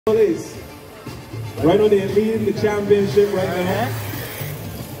Is right now they're leading the championship right now.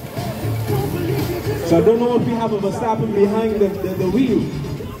 So I don't know if we have a Verstappen behind the wheel.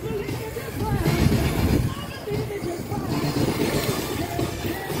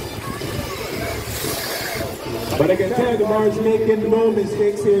 But I can tell DeMar's making no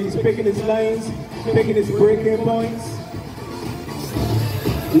mistakes here. He's picking his lines, picking his braking points.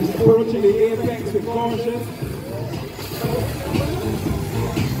 He's approaching the apex with caution.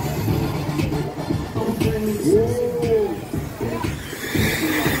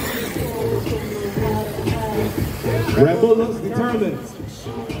 Rebel looks determined.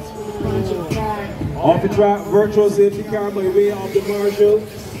 Off the track, virtual safety car by way of the marshal.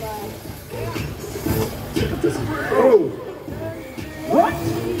 Oh! What?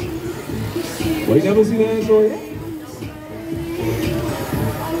 Well, you never seen that story yet?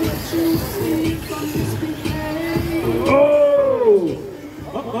 Oh!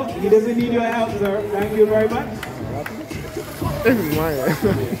 He doesn't need your help, sir. Thank you very much.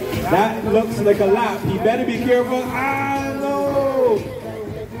 That looks like a lap. You better be careful. Ah, no!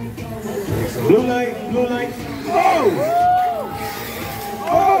 Blue light, blue light. Oh!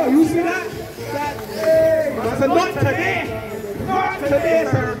 Oh, you see that? That's a not today. Not today,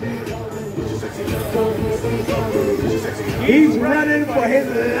 sir. He's running for his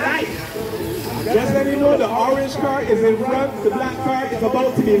life. Just let you know, the orange car is in front, the black car is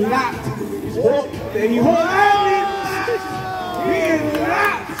about to be lapped. And you hold on. He is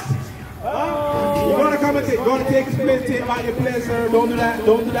lapped. You gotta commentate, you gotta take spin, take out your place, sir. Don't do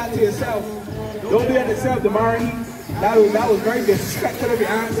that to yourself. Don't do that to yourself, Damari. That was very disrespectful of your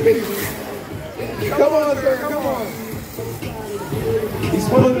aunt's face. Come on, sir, come on. He's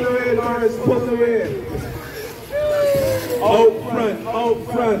pulling away, Lawrence, pulling away. Out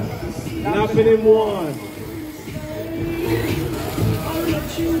front. Lapping in one.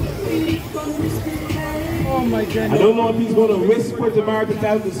 Oh my goodness. I don't know if he's going to whisper to Mark to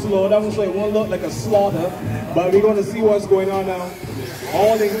tell him to slow. That was like one look like a slaughter. But we're going to see what's going on now.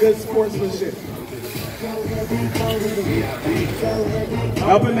 All in good sportsmanship.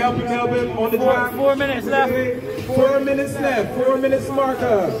 Help him on the track. 4 minutes left. 4 minutes left. 4 minutes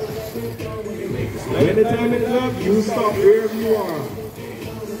marker. When the time is up, you stop wherever you are.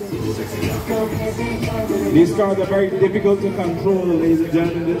 These cars are very difficult to control, ladies and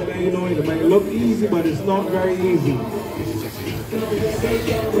gentlemen. Just let you know, it might look easy, but it's not very easy.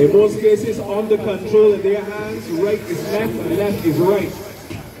 In most cases, under control in their hands, right is left and left is right.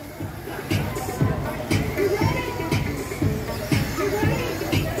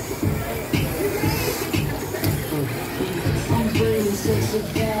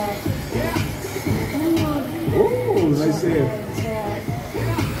 Oh, nice save.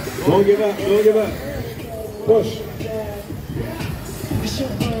 Don't give up, don't give up. Push.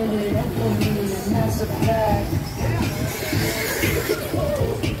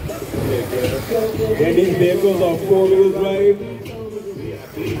 And these vehicles are 4-wheel drive.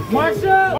 Marshall!